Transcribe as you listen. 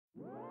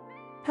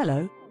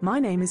Hello, my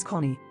name is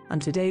Connie, and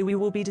today we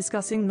will be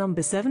discussing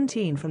number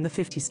 17 from the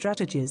 50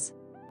 strategies.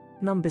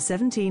 Number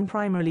 17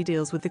 primarily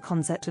deals with the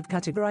concept of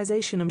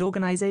categorization and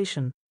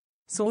organization.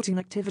 Sorting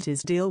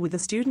activities deal with the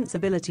student's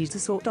ability to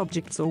sort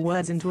objects or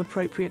words into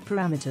appropriate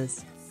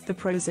parameters. The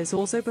process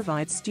also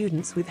provides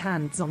students with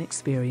hands-on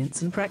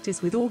experience and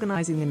practice with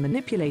organizing and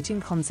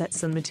manipulating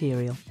concepts and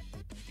material.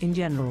 In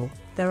general,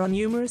 there are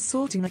numerous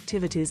sorting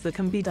activities that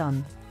can be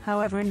done.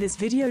 However, in this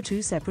video,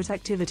 two separate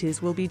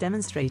activities will be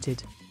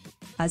demonstrated.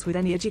 As with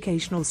any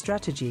educational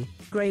strategy,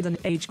 grade and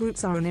age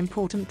groups are an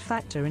important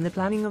factor in the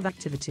planning of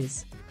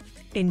activities.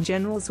 In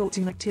general,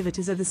 sorting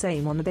activities are the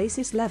same on the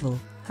basis level,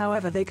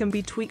 however they can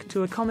be tweaked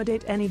to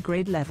accommodate any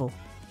grade level.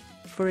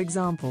 For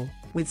example,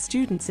 with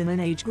students in an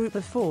age group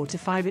of 4 to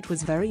 5, it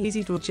was very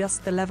easy to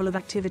adjust the level of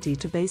activity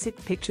to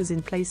basic pictures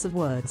in place of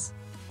words.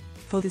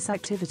 For this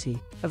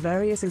activity, a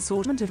various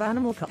assortment of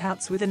animal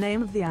cutouts with the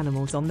name of the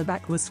animals on the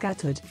back was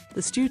scattered.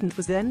 The student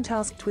was then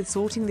tasked with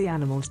sorting the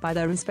animals by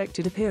their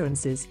respected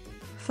appearances: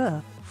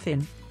 fur,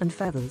 fin, and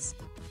feathers.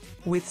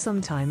 With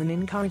some time and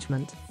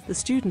encouragement, the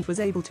student was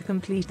able to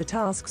complete the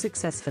task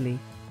successfully.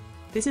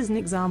 This is an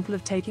example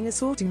of taking a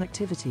sorting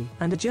activity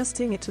and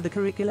adjusting it to the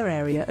curricular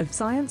area of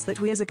science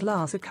that we as a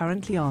class are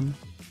currently on.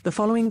 The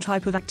following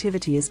type of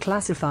activity is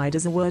classified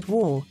as a word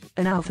wall,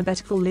 an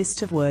alphabetical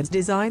list of words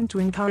designed to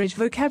encourage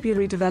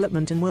vocabulary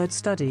development and word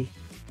study.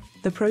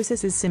 The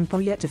process is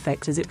simple yet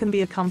effective, as it can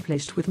be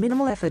accomplished with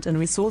minimal effort and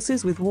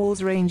resources, with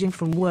walls ranging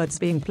from words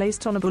being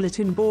placed on a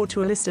bulletin board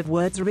to a list of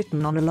words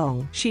written on a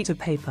long sheet of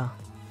paper.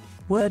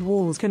 Word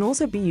walls can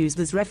also be used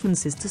as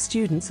references to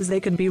students, as they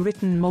can be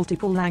written in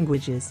multiple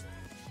languages.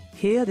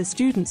 Here the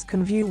students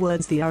can view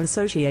words that are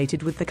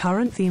associated with the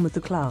current theme of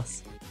the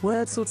class.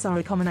 Word sorts are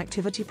a common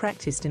activity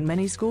practiced in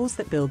many schools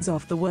that builds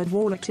off the word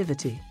wall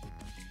activity.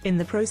 In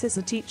the process,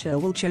 a teacher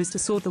will choose to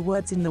sort the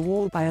words in the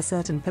wall by a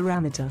certain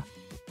parameter.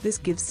 This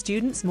gives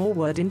students more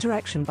word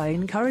interaction by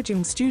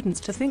encouraging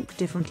students to think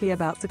differently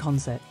about the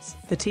concepts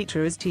the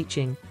teacher is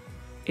teaching.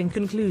 In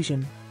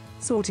conclusion,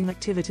 sorting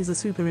activities are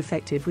super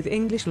effective with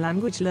English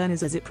language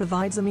learners, as it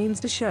provides a means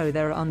to show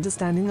their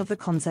understanding of the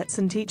concepts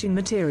and teaching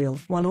material,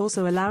 while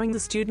also allowing the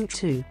student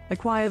to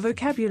acquire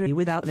vocabulary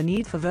without the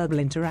need for verbal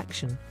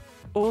interaction.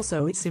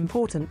 Also, it's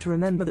important to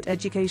remember that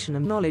education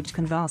and knowledge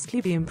can vastly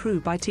be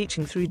improved by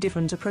teaching through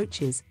different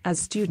approaches,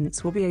 as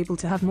students will be able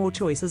to have more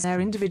choice, as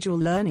their individual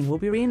learning will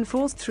be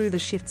reinforced through the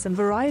shifts and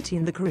variety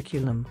in the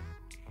curriculum.